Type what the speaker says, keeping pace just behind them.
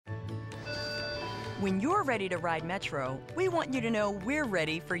When you're ready to ride Metro, we want you to know we're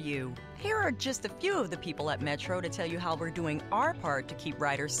ready for you. Here are just a few of the people at Metro to tell you how we're doing our part to keep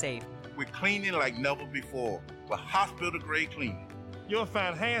riders safe. We're cleaning like never before with hospital-grade cleaning. You'll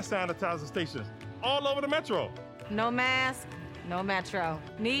find hand sanitizer stations all over the Metro. No mask, no Metro.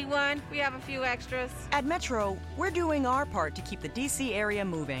 Need one? We have a few extras. At Metro, we're doing our part to keep the D.C. area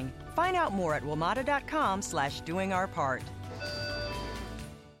moving. Find out more at WMATA.com/doingourpart.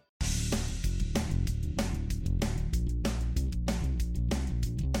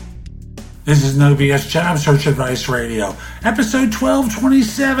 This is No BS Job Search Advice Radio, episode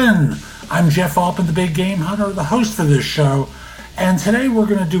 1227. I'm Jeff Altman, the Big Game Hunter, the host for this show, and today we're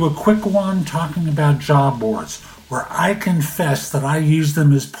going to do a quick one talking about job boards, where I confess that I used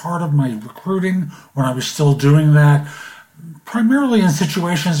them as part of my recruiting when I was still doing that, primarily in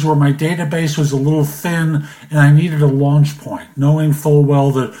situations where my database was a little thin and I needed a launch point, knowing full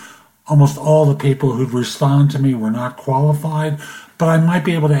well that almost all the people who'd respond to me were not qualified, but I might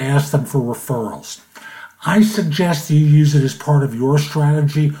be able to ask them for referrals. I suggest you use it as part of your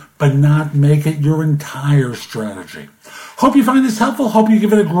strategy, but not make it your entire strategy. Hope you find this helpful. Hope you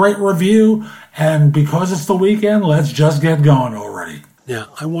give it a great review. And because it's the weekend, let's just get going already. Now,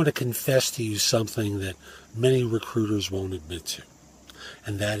 I want to confess to you something that many recruiters won't admit to,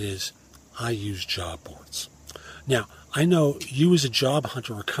 and that is I use job boards. Now, I know you as a job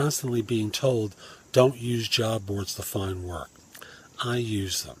hunter are constantly being told, don't use job boards to find work. I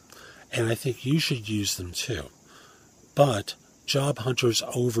use them, and I think you should use them too. But job hunters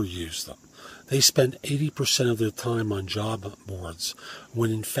overuse them. They spend 80% of their time on job boards,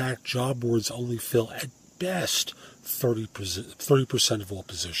 when in fact job boards only fill at best 30% of all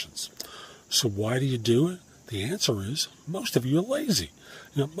positions. So why do you do it? The answer is most of you are lazy.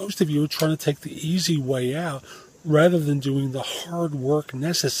 Most of you are trying to take the easy way out rather than doing the hard work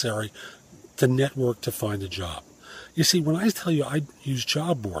necessary to network to find a job. You see, when I tell you I use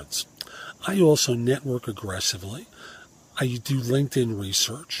job boards, I also network aggressively. I do LinkedIn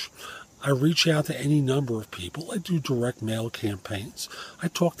research. I reach out to any number of people. I do direct mail campaigns. I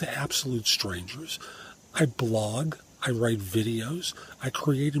talk to absolute strangers. I blog. I write videos. I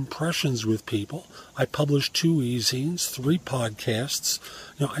create impressions with people. I publish 2 e-zines, 3 podcasts.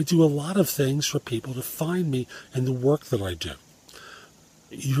 I do a lot of things for people to find me and the work that I do.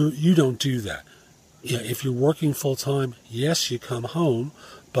 You don't do that. If you're working full-time, yes, you come home,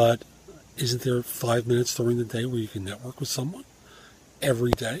 but isn't there 5 minutes during the day where you can network with someone? Every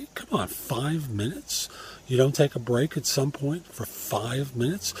day? Come on, 5 minutes? You don't take a break at some point for 5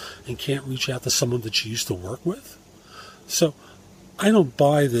 minutes and can't reach out to someone that you used to work with? So I don't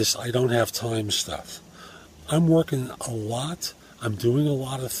buy this I don't have time stuff. I'm working a lot. I'm doing a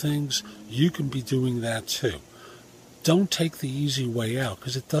lot of things. You can be doing that too. Don't take the easy way out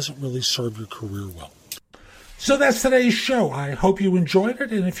because it doesn't really serve your career well. So that's today's show. I hope you enjoyed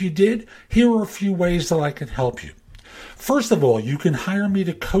it, and if you did, here are a few ways that I can help you. First of all, you can hire me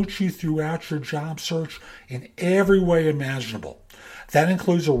to coach you throughout your job search in every way imaginable. That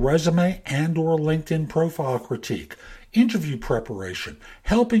includes a resume and or LinkedIn profile critique, interview preparation,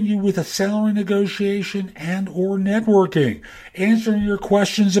 helping you with a salary negotiation and or networking, answering your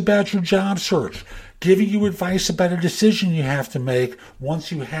questions about your job search, giving you advice about a decision you have to make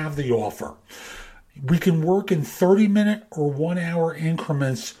once you have the offer. We can work in 30-minute or 1-hour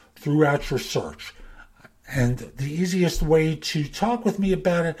increments throughout your search. And the easiest way to talk with me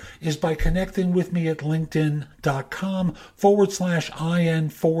about it is by connecting with me at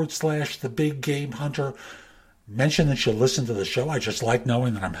linkedin.com/IN/the Big Game Hunter. Mention that you listen to the show. I just like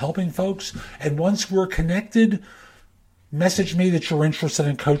knowing that I'm helping folks. And once we're connected, message me that you're interested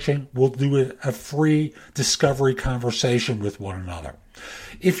in coaching. We'll do a free discovery conversation with one another.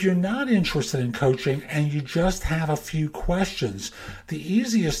 If you're not interested in coaching and you just have a few questions, the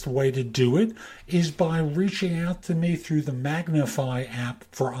easiest way to do it is by reaching out to me through the Magnify app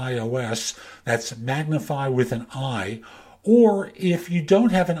for iOS. That's Magnify with an I. Or if you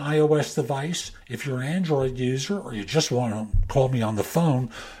don't have an iOS device, if you're an Android user or you just want to call me on the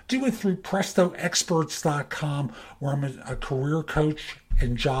phone, do it through PrestoExperts.com, where I'm a career coach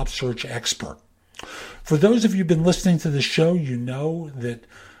and job search expert. For those of you who've been listening to the show, you know that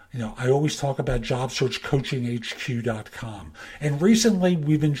I always talk about JobSearchCoachingHQ.com. And recently,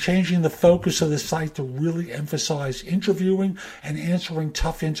 we've been changing the focus of the site to really emphasize interviewing and answering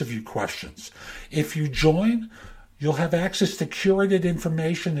tough interview questions. If you join, you'll have access to curated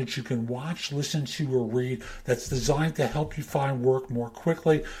information that you can watch, listen to, or read that's designed to help you find work more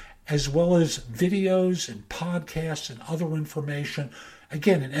quickly as well as videos and podcasts and other information.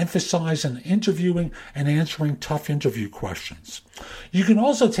 Again, an emphasis on interviewing and answering tough interview questions. You can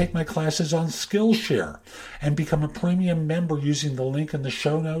also take my classes on Skillshare and become a premium member using the link in the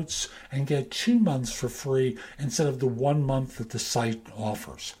show notes and get 2 months for free instead of the 1 month that the site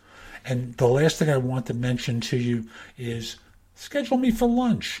offers. And the last thing I want to mention to you is schedule me for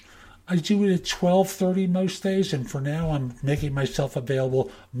lunch. I do it at 12:30 most days, and for now I'm making myself available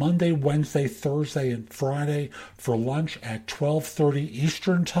Monday, Wednesday, Thursday, and Friday for lunch at 12:30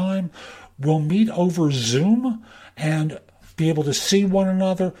 Eastern Time. We'll meet over Zoom and be able to see one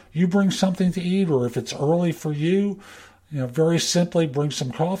another. You bring something to eat, or if it's early for you, very simply bring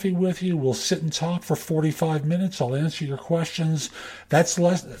some coffee with you. We'll sit and talk for 45 minutes. I'll answer your questions. That's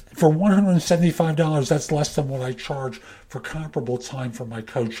less for $175. That's less than what I charge for comparable time for my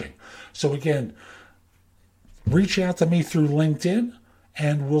coaching. So again, reach out to me through LinkedIn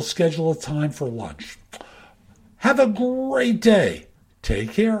and we'll schedule a time for lunch. Have a great day.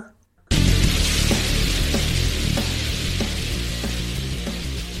 Take care.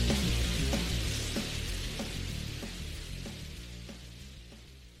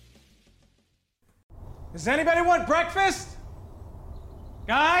 Does anybody want breakfast?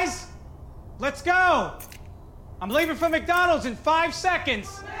 Guys, let's go. I'm leaving for McDonald's in 5 seconds.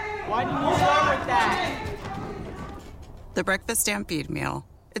 Why didn't you start with that? The Breakfast Stampede Meal.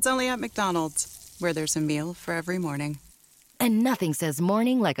 It's only at McDonald's, where there's a meal for every morning. And nothing says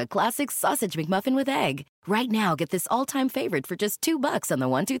morning like a classic sausage McMuffin with egg. Right now, get this all-time favorite for just $2 on the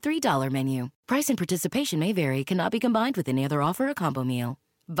 $1, $2, $3 menu. Price and participation may vary. Cannot be combined with any other offer or combo meal.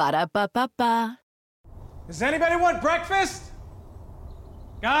 Ba-da-ba-ba-ba. Does anybody want breakfast?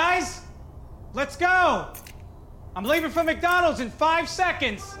 Guys, let's go. I'm leaving for McDonald's in 5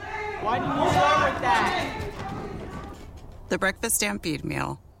 seconds. Why didn't you start with that? The Breakfast Stampede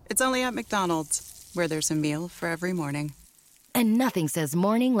Meal. It's only at McDonald's, where there's a meal for every morning. And nothing says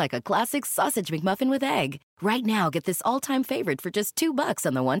morning like a classic sausage McMuffin with egg. Right now, get this all-time favorite for just $2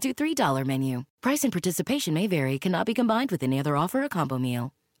 on the $1, $2, $3 menu. Price and participation may vary. Cannot be combined with any other offer or combo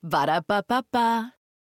meal. Ba-da-ba-ba-ba.